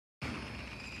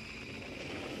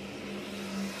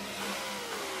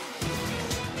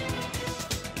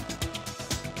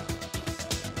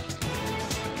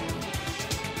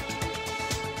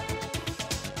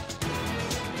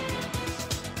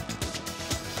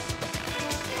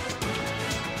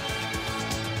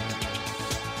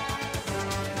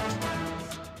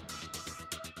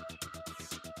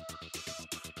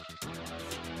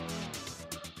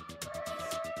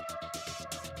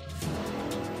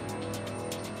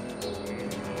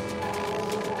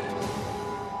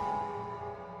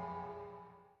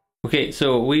Okay,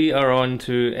 so we are on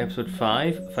to episode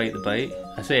 5, Fight the Bite.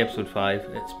 I say episode 5,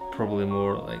 it's probably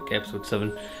more like episode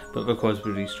 7, but because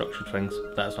we restructured things,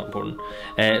 that's not important.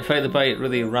 Fight the Bite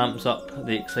really ramps up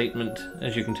the excitement,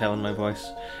 as you can tell in my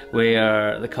voice,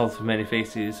 where the Cult of Many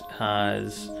Faces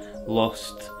has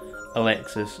lost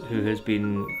Alexis, who has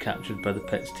been captured by the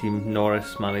Pits team.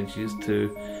 Norris manages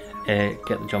to get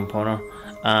the jump on her,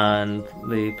 and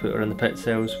they put her in the pit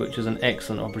cells, which is an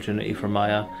excellent opportunity for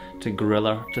Maya to grill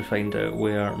her to find out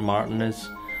where Martin is,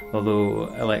 although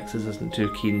Alexis isn't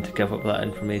too keen to give up that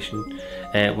information.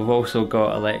 We've also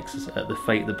got Alexis at the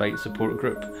Fight the Bite support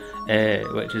group,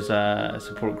 which is a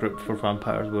support group for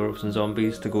vampires, werewolves and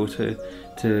zombies to go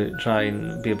to try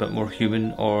and be a bit more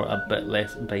human, or a bit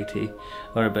less bitey,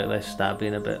 or a bit less stabby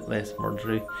and a bit less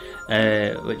murdery,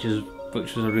 which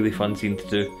was a really fun scene to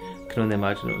do. I can only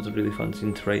imagine it was a really fun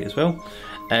scene to write as well.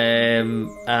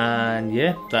 And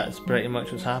yeah, that's pretty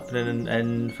much what's happening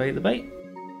in Fight the Bite.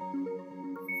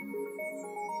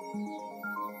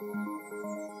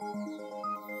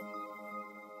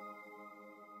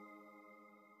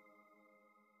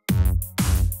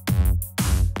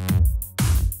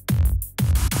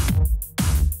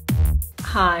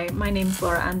 Hi, my name's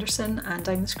Laura Anderson and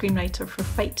I'm the screenwriter for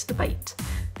Fight the Bite,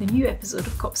 the new episode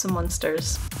of Cops and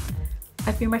Monsters.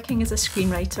 I've been working as a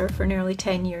screenwriter for nearly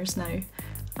 10 years now.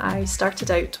 I started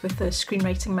out with a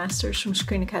screenwriting masters from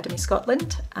Screen Academy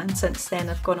Scotland, and since then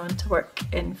I've gone on to work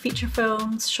in feature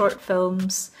films, short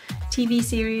films, TV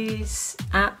series,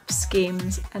 apps,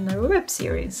 games and now a web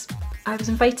series. I was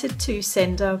invited to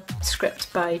send a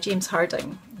script by James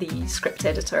Harding, the script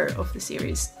editor of the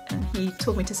series, and he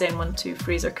told me to send one to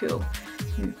Fraser Cool,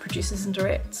 who produces and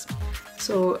directs.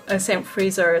 So I sent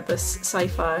Fraser this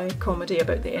sci-fi comedy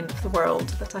about the end of the world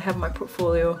that I have in my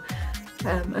portfolio,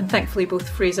 and thankfully both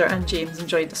Fraser and James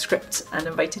enjoyed the script and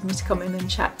invited me to come in and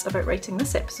chat about writing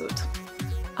this episode.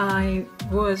 I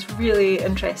was really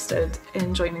interested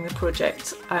in joining the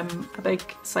project. I'm a big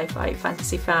sci-fi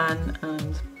fantasy fan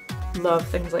and love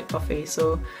things like Buffy,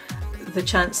 so the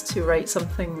chance to write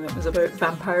something that was about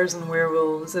vampires and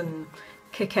werewolves and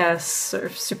kick-ass sort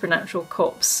of supernatural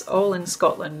cops all in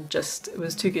Scotland, it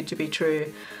was too good to be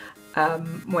true.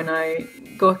 When I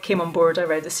came on board, I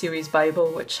read the series Bible,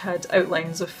 which had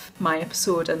outlines of my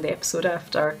episode and the episode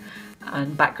after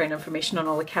and background information on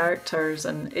all the characters,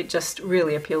 and it just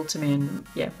really appealed to me and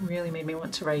yeah, really made me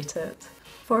want to write it.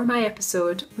 For my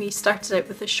episode, we started out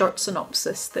with a short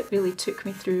synopsis that really took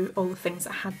me through all the things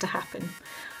that had to happen.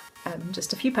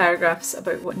 Just a few paragraphs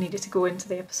about what needed to go into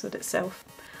the episode itself.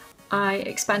 I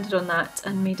expanded on that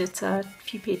and made it a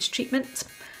few page treatment,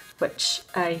 which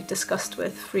I discussed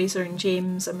with Fraser and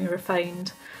James and we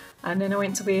refined, and then I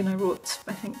went away and I wrote,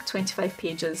 I think, 25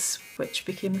 pages, which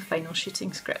became the final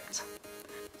shooting script.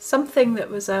 Something that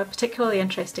was a particularly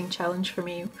interesting challenge for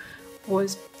me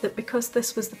was that because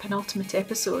this was the penultimate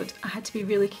episode, I had to be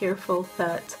really careful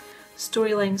that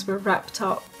storylines were wrapped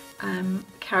up,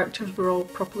 characters were all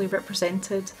properly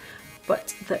represented,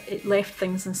 but that it left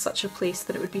things in such a place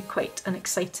that it would be quite an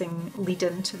exciting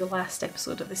lead-in to the last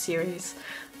episode of the series.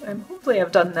 Hopefully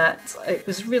I've done that. It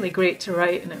was really great to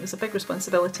write and it was a big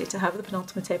responsibility to have the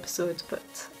penultimate episode,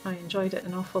 but I enjoyed it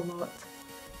an awful lot.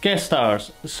 Guest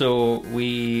stars. So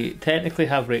we technically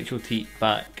have Rachael Teat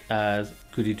back as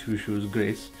Goody Two Shoes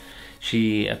Grace.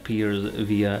 She appears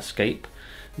via Skype,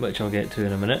 which I'll get to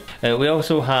in a minute. We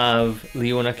also have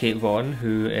Leona Kate Vaughan,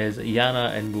 who is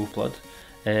Yana in Wolfblood,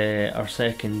 our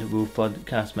second Wolfblood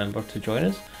cast member to join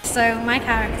us. So my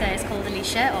character is called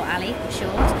Alicia, or Ali for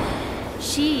short.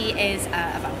 She is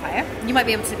a vampire. You might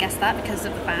be able to guess that because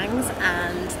of the fangs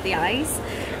and the eyes.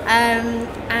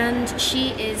 And she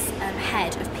is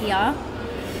head of PR.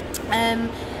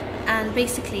 And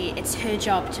basically it's her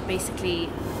job to basically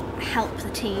help the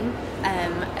team,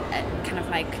 kind of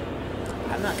like,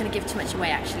 I'm not going to give too much away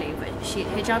actually, but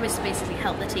her job is to basically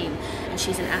help the team, and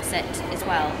she's an asset as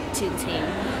well to the team.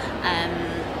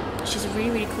 She's a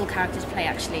really, really cool character to play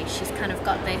actually. She's kind of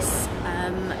got this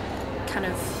kind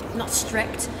of, not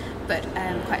strict, but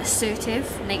quite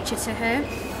assertive nature to her,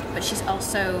 but she's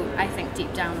also, I think,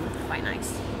 deep down quite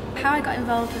nice. How I got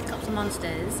involved with Cops and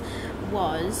Monsters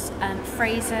was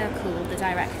Fraser Cool, the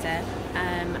director,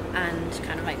 and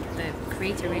kind of like the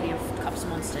creator really of Cops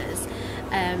and Monsters.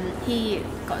 He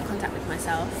got in contact with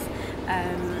myself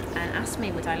and asked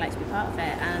me would I like to be part of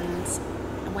it,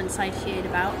 and once I heard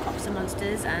about Cops and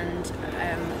Monsters and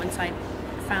once I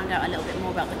found out a little bit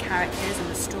more about the characters and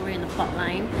the story and the plot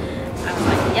line, I was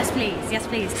like, yes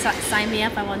please, sign me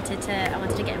up. I wanted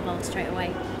to get involved straight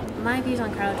away. My views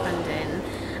on crowdfunding,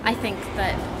 I think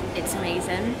that it's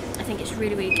amazing. I think it's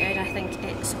really, really good. I think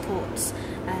it supports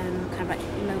kind of like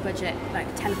low budget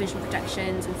like television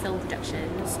productions and film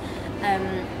productions.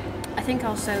 I think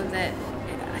also that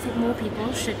I think more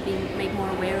people should be made more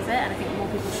aware of it, and I think more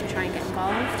people should try and get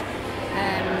involved.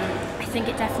 I think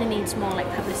it definitely needs more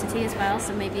like publicity as well,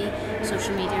 so maybe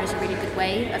social media is a really good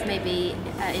way of maybe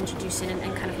introducing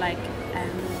and kind of like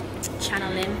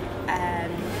channeling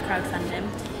crowdfunding.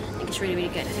 I think it's really, really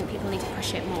good. I think people need to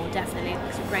push it more, definitely.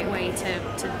 It's a great way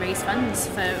to raise funds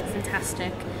for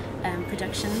fantastic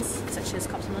productions such as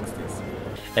Cops and Monsters.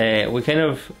 We kind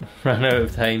of ran out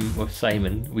of time with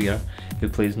Simon Weir, who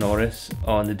plays Norris,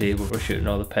 on the day we were shooting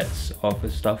all the bits of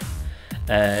his stuff.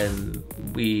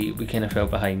 We kind of fell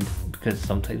behind because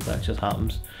sometimes that just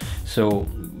happens. So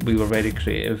we were very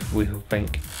creative. We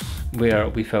think where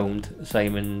we filmed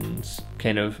Simon's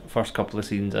kind of first couple of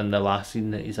scenes and the last scene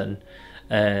that he's in,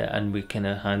 and we kind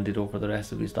of handed over the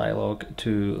rest of his dialogue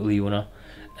to Leona,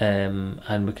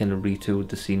 and we kind of retooled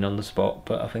the scene on the spot,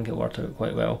 but I think it worked out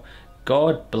quite well.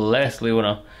 God bless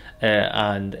Leona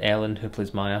and Ellen, who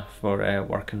plays Maya, for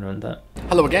working around that.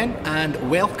 Hello again, and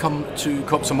welcome to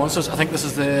Cops and Monsters. I think this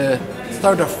is the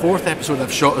third or fourth episode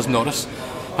I've shot as Norris.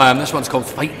 This one's called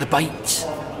Fight the Bite,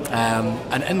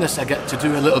 and in this I get to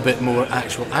do a little bit more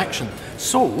actual action.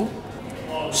 So,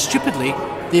 stupidly,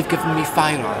 they've given me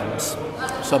firearms.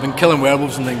 So I've been killing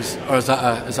werewolves and things. Or is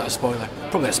that a spoiler?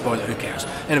 Probably a spoiler, who cares?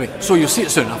 Anyway, so you'll see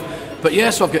it soon enough. But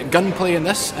yeah, so I've got gunplay in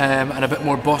this, and a bit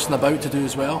more bossing about to do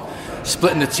as well.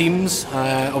 Splitting the teams.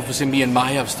 Obviously me and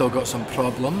Maya have still got some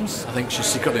problems. I think she's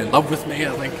secretly in love with me.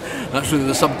 I think that's really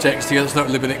the subtext here. That's not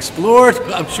really been explored,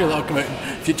 but I'm sure that'll come out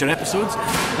in future episodes.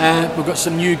 We've got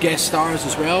some new guest stars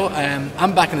as well.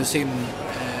 I'm back in the same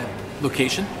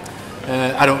location.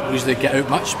 I don't usually get out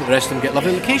much, but the rest of them get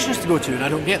lovely locations to go to, and I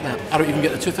don't get that. I don't even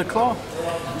get the tooth or claw.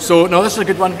 So no, this is a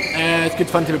good one. It's good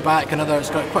fun to be back. It's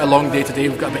got quite a long day today.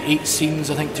 We've got about 8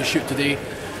 scenes, I think, to shoot today.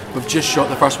 We've just shot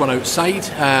the first one outside.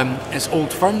 It's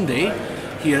Old Firm Day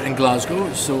here in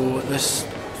Glasgow, so this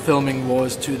filming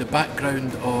was to the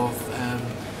background of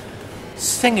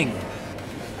singing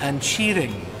and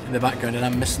cheering in the background, and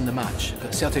I'm missing the match.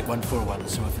 But Celtic 1-4-1,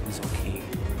 so everything's okay.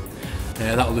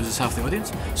 That'll lose us half the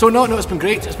audience. So no, it's been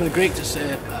great. It's been great. It's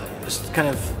kind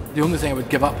of the only thing I would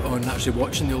give up on actually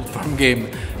watching the Old Firm game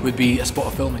would be a spot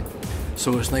of filming.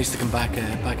 So it's nice to come back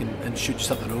and shoot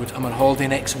just up the road. I'm on holiday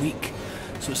next week,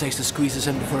 so it's nice to squeeze this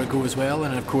in before I go as well.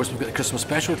 And of course we've got the Christmas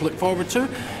special to look forward to,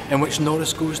 in which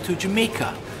Norris goes to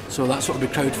Jamaica. So that's what we'll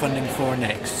be crowdfunding for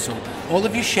next. So all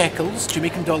of you shekels,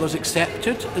 Jamaican dollars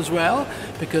accepted as well,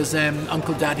 because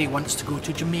Uncle Daddy wants to go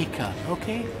to Jamaica.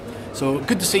 Okay. So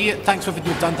good to see you. Thanks for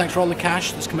everything you've done. Thanks for all the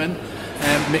cash that's come in.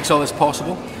 Makes all this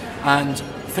possible. And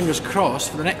fingers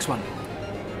crossed for the next one.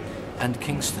 And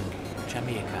Kingston,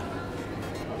 Jamaica.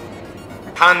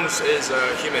 Hans is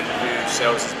a human who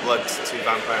sells his blood to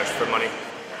vampires for money.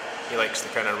 He likes the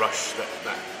kind of rush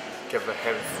that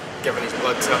giving his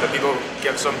blood to other people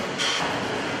gives him.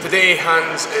 Today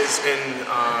Hans is in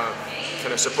a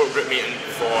kind of support group meeting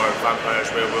for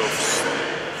vampires, werewolves,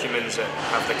 humans that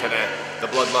have the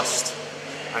bloodlust,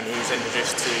 and he's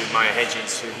introduced to Maya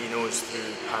Hedges, who he knows through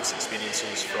past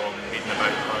experiences from reading about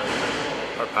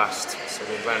her past. So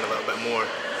we've learned a little bit more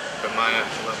about Maya,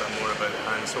 a little bit more about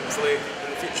Hans. Hopefully in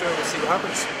the future we'll see what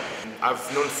happens. I've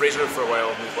known Fraser for a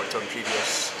while. We've worked on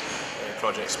previous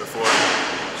projects before,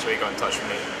 so he got in touch with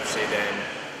me, said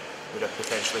would I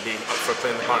potentially be up for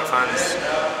playing the part of Hans,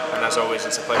 and as always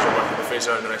it's a pleasure working with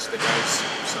Fraser and the rest of the guys,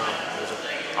 so I was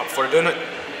up for doing it.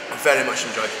 I very much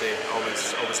enjoyed today.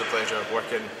 Always a pleasure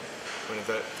working when it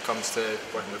comes to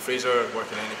working with Fraser,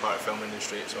 working in any part of the film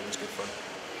industry. It's always good fun,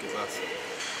 good laugh.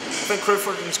 I think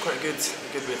crowdfunding is quite a good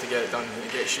way to get it done.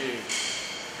 It gets you,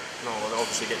 it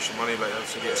obviously gets you money, but it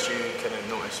also gets you kind of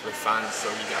noticed with fans, so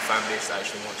you get a fan base that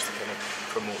actually wants to kind of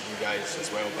promote you guys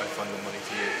as well by funding money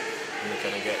to you, and you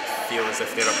kind of feel as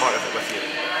if they're a part of it with you.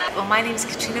 Well, my name's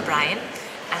Katrina Bryan,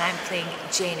 and I'm playing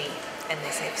Jenny in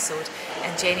this episode,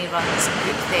 and Jenny runs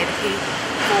group therapy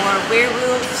for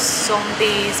werewolves,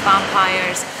 zombies,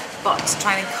 vampires, but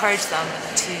trying to encourage them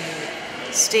to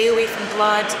stay away from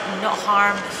blood, not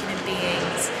harm human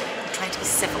beings, and trying to be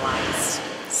civilised.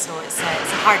 So it's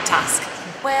a hard task.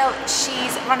 Well,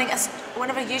 she's running one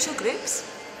of her usual groups,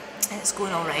 and it's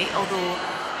going all right, although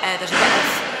there's a bit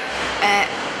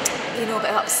of a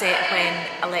bit upset when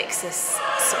Alexis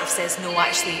sort of says, no,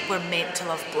 actually we're meant to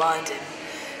love blood,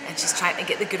 and she's trying to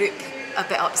get the group a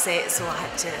bit upset, so I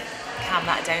had to calm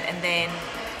that down. And then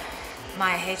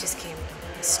Maya Hedges came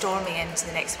storming into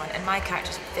the next one, and my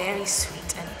character's very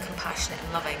sweet and compassionate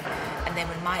and loving, and then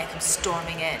when Maya comes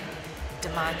storming in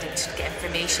demanding to get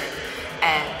information,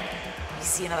 you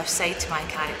see another side to my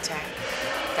character,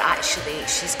 that actually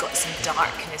she's got some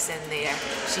darkness in there.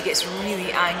 She gets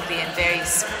really angry and very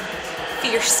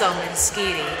fearsome and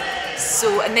scary.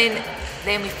 So, and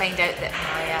then we find out that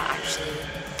Maya actually,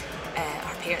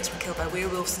 her parents were killed by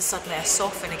werewolves, and suddenly I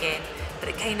soften again. But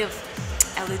it kind of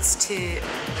alludes to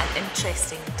an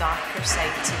interesting, darker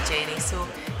side to Jenny. So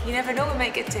you never know, we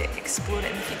might get to explore it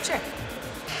in the future.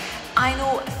 I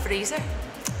know Fraser.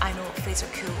 I know Fraser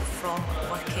Cool from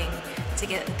working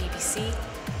together at the BBC.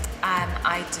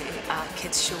 I do a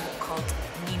kids show called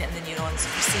Nina and the Neurons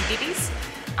for CBeebies,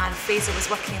 and Fraser was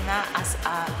working in that as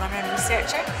a runner and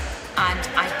researcher, and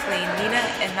I play Nina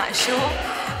in that show.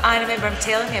 And I remember him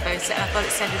telling me about it, and I thought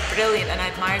it sounded brilliant, and I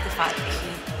admired the fact that he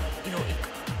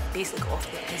basically got off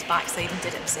his backside and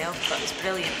did it himself. But it was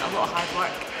brilliant, a lot of hard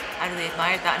work. I really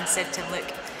admired that, and said to him, look,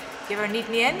 if you ever need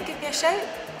me in, give me a shout.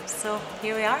 So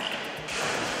here we are.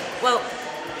 Well,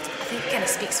 I think it kind of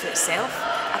speaks for itself.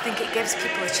 I think it gives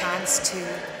people a chance to,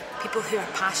 people who are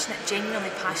passionate, genuinely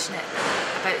passionate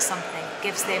about something,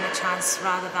 gives them a chance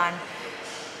rather than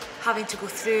having to go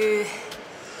through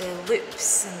the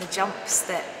loops and the jumps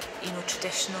that,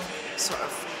 traditional sort of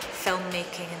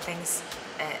filmmaking and things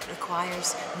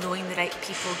requires, knowing the right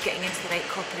people, getting into the right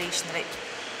corporation, the right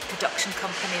production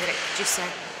company, the right producer.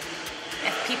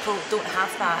 If people don't have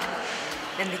that,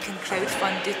 then they can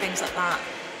crowdfund, do things like that.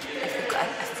 If they've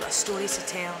got a story to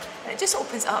tell. And it just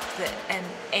opens up that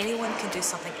anyone can do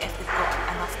something if they've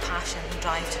got enough passion and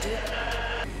drive to do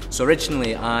it. So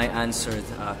originally I answered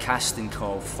a casting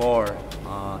call for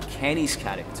Kenny's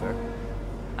character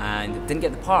and didn't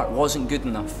get the part. Wasn't good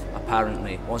enough,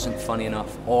 apparently. Wasn't funny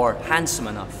enough or handsome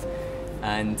enough.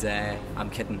 And I'm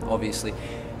kidding, obviously.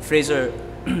 Fraser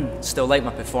still liked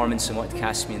my performance and wanted to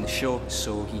cast me in the show,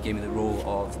 so he gave me the role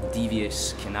of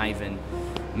devious, conniving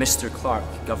Mr. Clark,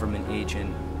 government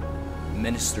agent,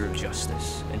 Minister of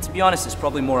Justice. And to be honest, it's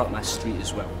probably more up my street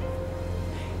as well.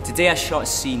 Today I shot a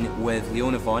scene with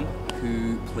Leona Vaughn,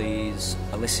 who plays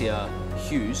Alicia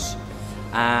Hughes,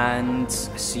 and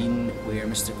a scene where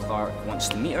Mr. Clark wants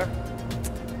to meet her,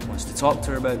 wants to talk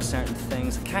to her about certain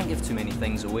things. I can't give too many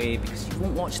things away because you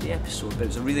won't watch the episode, but it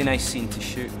was a really nice scene to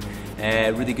shoot.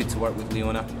 Really good to work with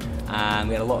Leona, and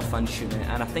we had a lot of fun shooting it,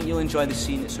 and I think you'll enjoy the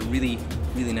scene. It's a really,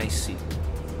 really nice scene.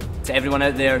 To everyone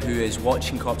out there who is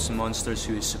watching Cops and Monsters,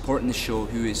 who is supporting the show,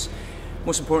 who is,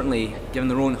 most importantly, giving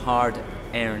their own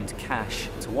hard-earned cash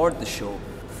toward the show,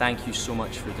 thank you so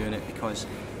much for doing it, because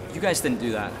if you guys didn't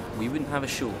do that, we wouldn't have a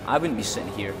show. I wouldn't be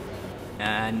sitting here,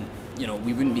 and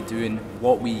we wouldn't be doing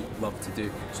what we love to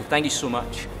do. So thank you so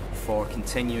much for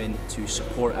continuing to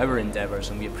support our endeavours,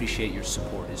 and we appreciate your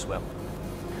support as well.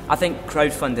 I think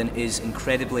crowdfunding is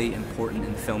incredibly important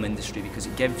in the film industry because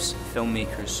it gives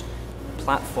filmmakers a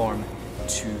platform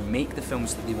to make the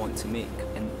films that they want to make,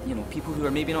 and people who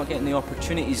are maybe not getting the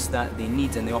opportunities that they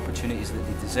need and the opportunities that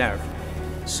they deserve.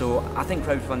 So I think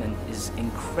crowdfunding is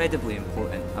incredibly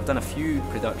important. I've done a few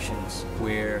productions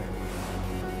where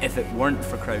if it weren't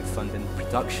for crowdfunding,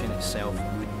 production itself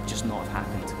would just not have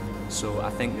happened. So I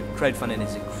think that crowdfunding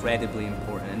is incredibly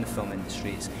important in the film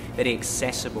industry. It's very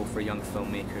accessible for young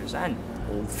filmmakers and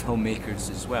old filmmakers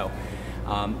as well.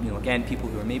 Again, people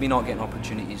who are maybe not getting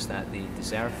opportunities that they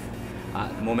deserve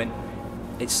at the moment.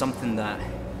 It's something that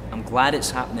I'm glad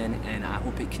it's happening, and I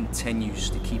hope it continues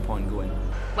to keep on going.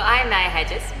 Well, I'm Maya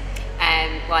Hedges.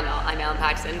 Well, no, I'm Ellen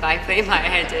Paxton, but I play Maya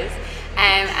Hedges.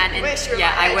 I wish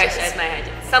I was Maya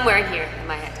Hedges. Somewhere in here,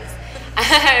 Maya Hedges.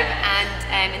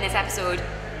 In this episode,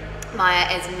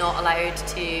 Maya is not allowed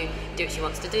to do what she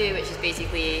wants to do, which is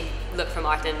basically look for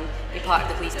Martin, be part of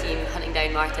the police team hunting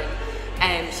down Martin.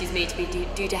 She's made to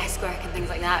do desk work and things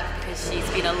like that because she's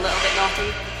been a little bit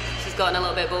naughty. She's gotten a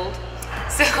little bit bold.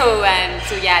 So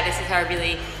yeah, this is her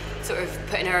really sort of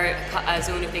putting her a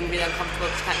zone of being really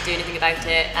uncomfortable because she can't do anything about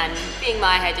it, and being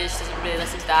Maya Hedges, she doesn't really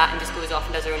listen to that and just goes off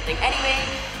and does her own thing anyway,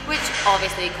 which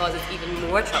obviously causes even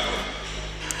more trouble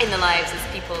in the lives of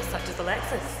people such as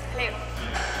Alexis. Hello.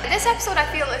 This episode I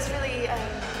feel is really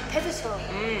pivotal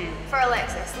for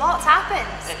Alexis. Lots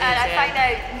happens, and I find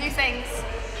out new things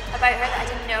about her that I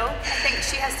didn't know. I think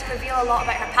she has to reveal a lot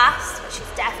about her past, which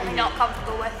she's definitely not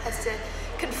comfortable with, has to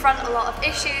confront a lot of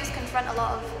issues, confront a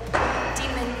lot of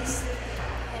demons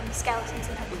and skeletons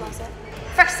in her closet.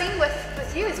 First scene with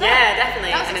you as well. Yeah,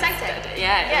 definitely. That was exciting. It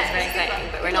was very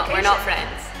exciting, but we're not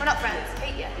friends. We're not friends.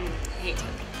 Hate you. Hate you.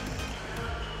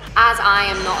 As I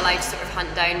am not allowed to sort of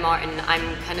hunt down Martin,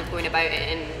 I'm kind of going about it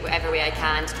in whatever way I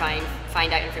can to try and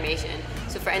find out information.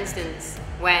 So for instance,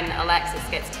 when Alexis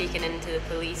gets taken into the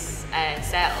police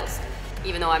cells,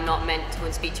 even though I'm not meant to go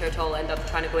and speak to her at all, I end up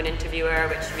trying to go and interview her,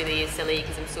 which really is silly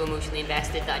because I'm so emotionally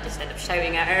invested that I just end up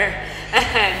shouting at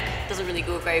her. Doesn't really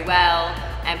go very well.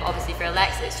 Obviously for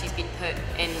Alexis, she's been put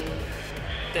in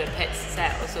the pits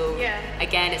cell, so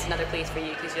again it's another place for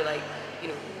you because you're like, you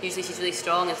know, usually she's really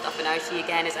strong and stuff, but now she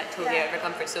again is like totally out of her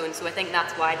comfort zone. So I think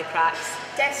that's why the cracks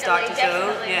start to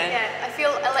show. I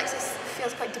feel Alexis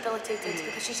feels quite debilitated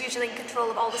because she's usually in control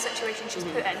of all the situations she's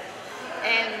put in.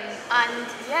 And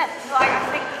yeah, no, I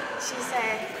think she's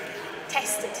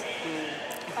tested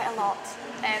quite a lot.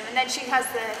 And then she has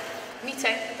the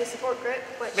meeting with the support group,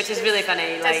 which is really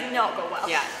funny. Does not go well.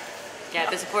 Yeah,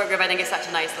 the support group I think is such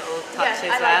a nice little touch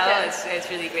as well. Like it's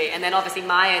really great. And then obviously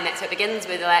Maya, next, so it begins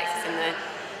with Alexis in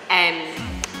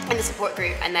the support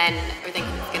group, and then we're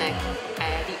thinking it's going to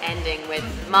be ending with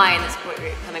Maya in the support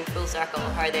group coming full circle,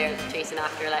 her there chasing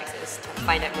after Alexis, trying to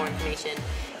find out more information.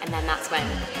 And then that's when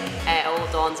it all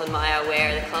dawns on Maya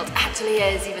where the cult actually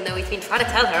is, even though he's been trying to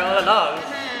tell her all along.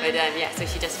 But yeah, so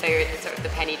she just figured sort of the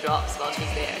penny drops while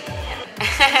she's there.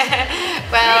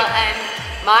 Well,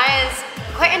 Maya's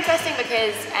quite interesting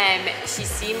because it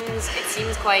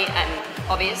seems quite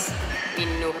obvious. I mean,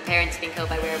 you know, her parents being killed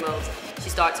by werewolves. She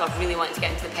starts off really wanting to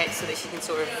get into the pit so that she can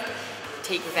sort of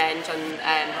take revenge on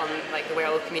like the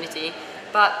werewolf community.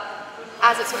 But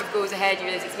as it sort of goes ahead, you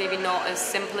realise it's maybe not as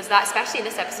simple as that, especially in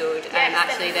this episode.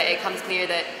 Actually, that it comes clear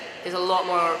that there's a lot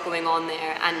more going on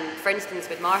there. And for instance,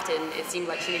 with Martin, it seemed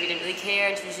like she maybe didn't really care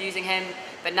and she was using him.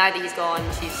 But now that he's gone,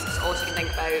 she's all she can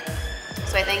think about.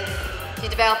 So I think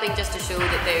she's developing just to show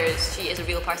that she is a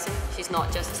real person. She's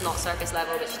not just, it's not surface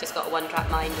level, but she's just got a one-track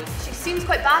mind. She seems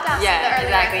quite badass in the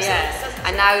early episodes.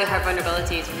 And now her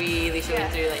vulnerability is really showing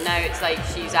through. Like now it's like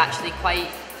she's actually quite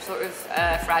sort of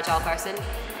a fragile person,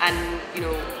 and you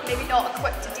know, maybe not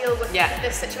equipped to deal with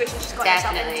the situation she's got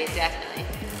herself into. Definitely.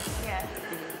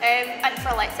 Yeah. And for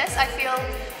Alexis, I feel,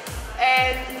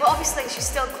 well, obviously she's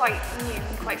still quite new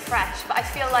and quite fresh, but I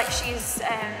feel like she's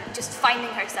just finding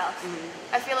herself.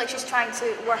 I feel like she's trying to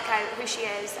work out who she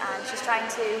is, and she's trying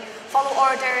to follow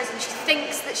orders, and she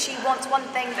thinks that she wants one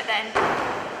thing, but then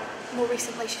more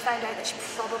recently she found out that she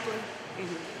probably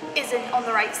isn't on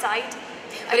the right side.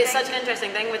 But it's such an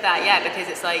interesting thing with that,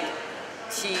 because it's like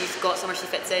she's got somewhere she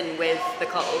fits in with the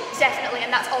cult. Definitely,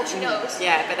 and that's all she knows.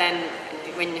 Yeah, but then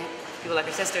when people like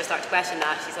her sister start to question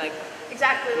that, she's like...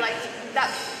 Exactly, like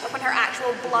that when her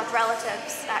actual blood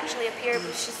relatives actually appear,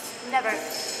 but she's never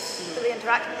really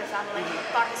interacted with her family.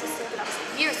 Bar her sister, but that was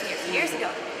years and years and years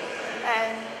ago.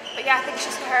 But yeah, I think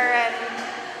she's what's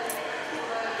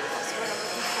the word I'm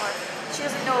looking for? She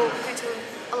doesn't know who to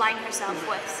align herself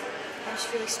with. And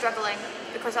she's really struggling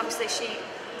because obviously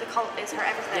the cult is her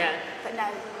everything, but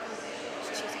now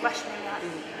she's questioning that.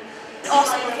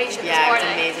 Awesome location this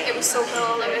morning. Amazing. It was so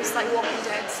cool. It was like Walking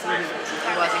Dead stuff.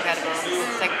 It was incredible.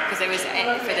 It's like, because it was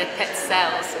for the pit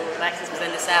cell, so Alexis was in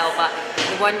the cell, but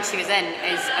the one she was in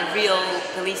is a real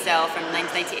police cell from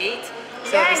 1998.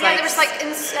 So it was there was like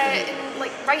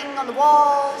like writing on the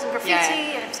walls and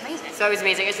graffiti, and it was amazing. So it was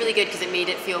amazing. It was really good because it made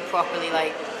it feel properly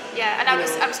like. Yeah, and I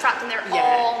was trapped in there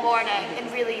all morning in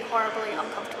really horribly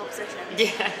uncomfortable positions.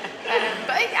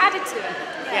 But it added to it.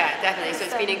 Yeah, definitely. So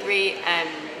it's been a great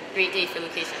day for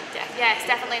location. Definitely. Yes,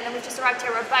 definitely. And then we've just arrived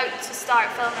here. We're about to start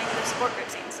filming the support group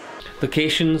scenes.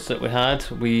 Locations that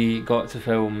we got to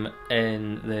film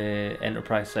in the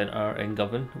Enterprise Centre in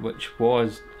Govan, which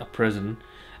was a prison,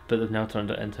 but they've now turned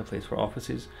it into a place for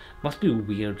offices. Must be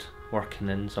weird working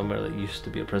in somewhere that used to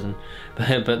be a prison,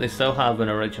 but they still have an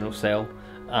original cell.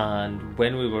 And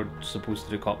when we were supposed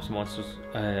to do Cops and Monsters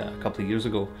a couple of years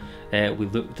ago, we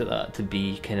looked at that to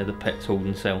be kind of the pit's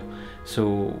holding cell.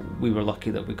 So we were lucky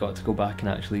that we got to go back and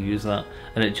actually use that,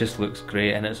 and it just looks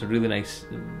great. And it's a really nice.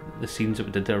 The scenes that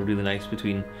we did there are really nice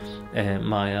between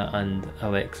Maya and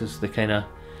Alexis. They kind of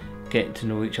get to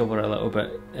know each other a little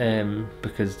bit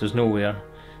because there's nowhere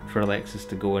for Alexis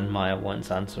to go and Maya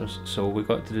wants answers. So we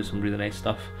got to do some really nice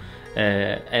stuff.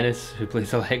 Ennis, who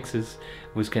plays Alexis,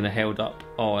 was kind of held up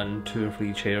on 2 or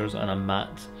 3 chairs and a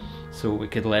mat so we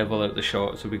could level out the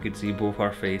shot so we could see both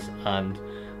her face and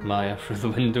Maya through the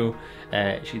window.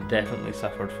 She definitely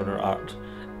suffered for her art,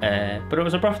 but it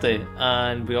was her birthday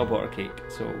and we all bought her cake,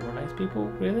 so we're nice people,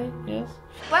 really. Yes.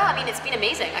 Well, I mean, it's been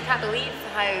amazing. I can't believe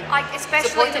how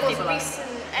especially the most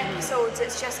recent episodes,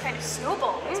 it's just kind of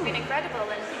snowballed. It's been incredible,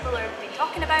 and people have been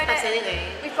talking about it. Absolutely.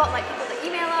 We've got like people that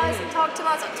email us and talk to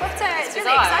us on Twitter. It's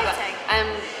really exciting.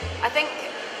 I think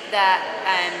that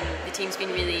the team's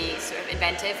been really sort of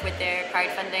inventive with their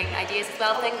crowdfunding ideas as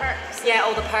well. All the perks. Yeah,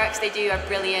 all the perks they do are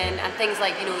brilliant, and things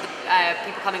like, you know,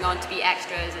 people coming on to be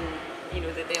extras and you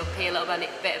know, that they'll pay a little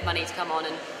bit of money to come on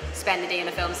and spend the day on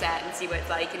a film set and see what it's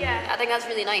like. And I think that's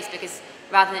really nice, because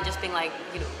rather than just being like,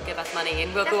 you know, give us money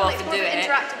and we'll go off and do it.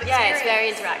 Yeah, it's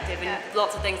very interactive, and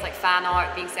lots of things like fan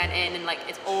art being sent in, and like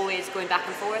it's always going back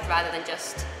and forth rather than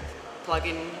just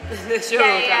plugging the show.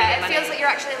 It feels like you're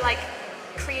actually like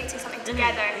creating something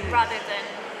together rather than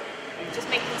just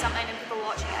making something and people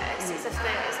watching it. It's as if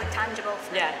it's like tangible.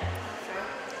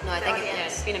 No, I think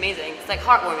it's been amazing. It's like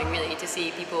heartwarming, really, to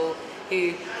see people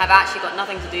who have actually got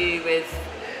nothing to do with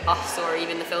us or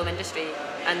even the film industry,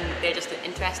 and they're just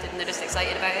interested and they're just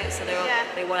excited about it, so they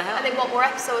want to help. And they want more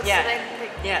episodes. Yeah.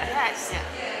 So it's a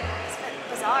bit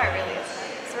bizarre, really.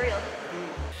 It's surreal.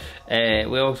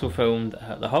 We also filmed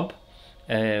at the Hub,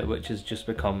 which has just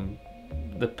become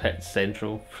the pit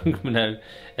central from now.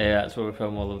 That's where we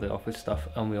film all of the office stuff,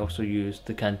 and we also used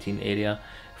the canteen area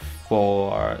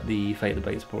for the Fight the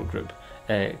Bite support group.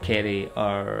 Kerry,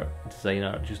 our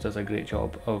designer, just does a great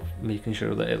job of making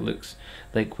sure that it looks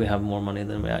like we have more money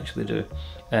than we actually do.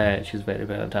 She's very,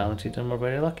 very talented, and we're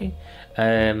very lucky.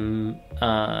 And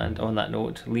on that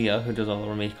note, Leah, who does all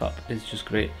our makeup, is just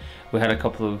great. We had a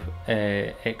couple of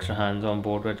extra hands on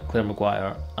board with Claire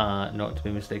Maguire, not to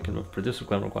be mistaken with producer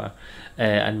Claire Maguire,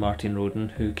 and Martin Roden,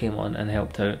 who came on and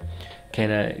helped out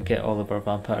kind of get all of our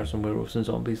vampires and werewolves and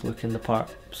zombies looking the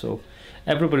part. So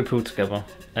everybody pulled together,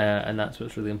 and that's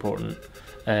what's really important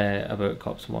about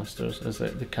Cops and Monsters, is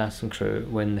that the cast and crew,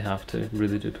 when they have to,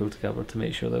 really do pull together to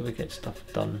make sure that we get stuff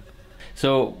done.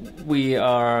 So we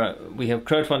have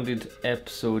crowdfunded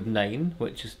episode 9,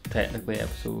 which is technically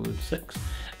episode 6,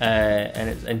 and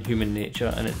it's In Human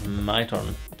Nature, and it's my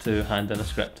turn to hand in a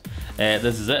script.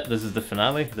 This is it. This is the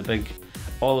finale, the big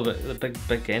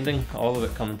ending, all of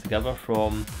it coming together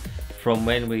from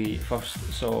when we first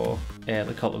saw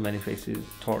the Cult of Many Faces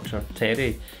torture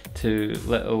Terry, to the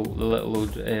little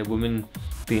old woman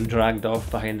being dragged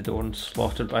off behind the door and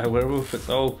slaughtered by a werewolf. It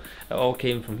all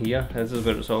came from here. This is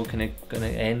where it's all kind of going to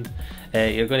end.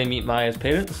 You're going to meet Maya's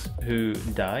parents, who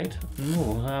died.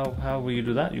 No, how will you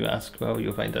do that, you ask? Well,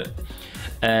 you'll find out.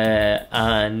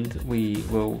 And we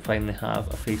will finally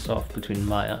have a face-off between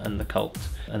Maya and the cult,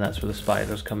 and that's where the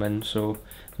spiders come in. So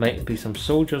might be some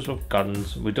soldiers with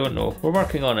guns, we don't know. We're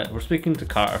working on it. We're speaking to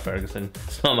Carter Ferguson.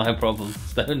 It's not my problem,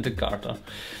 it's down to Carter.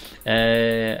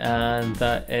 And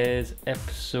that is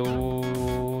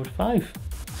episode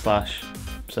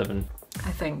 5/7.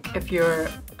 I think if you're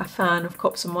a fan of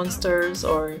Cops and Monsters,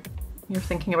 or you're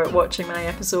thinking about watching my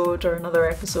episode or another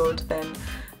episode, then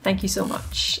thank you so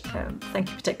much.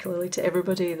 Thank you particularly to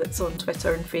everybody that's on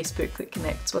Twitter and Facebook that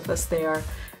connects with us there.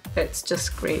 It's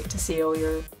just great to see all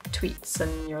your tweets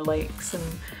and your likes and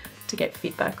to get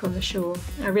feedback on the show.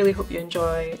 I really hope you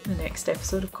enjoy the next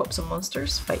episode of Cops and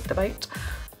Monsters, Fight the Bite.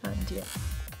 And yeah.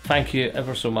 Thank you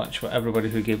ever so much for everybody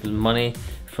who gave us money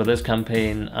for this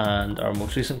campaign and our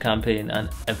most recent campaign, and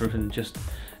everyone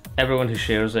who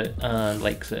shares it and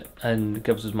likes it and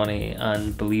gives us money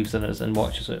and believes in us and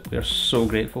watches it. We are so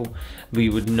grateful. We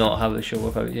would not have the show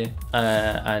without you,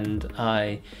 and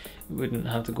I wouldn't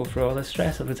have to go through all this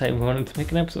stress every time we wanted to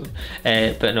make an episode.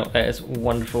 But no, it is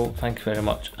wonderful. Thank you very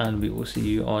much, and we will see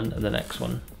you on the next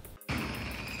one.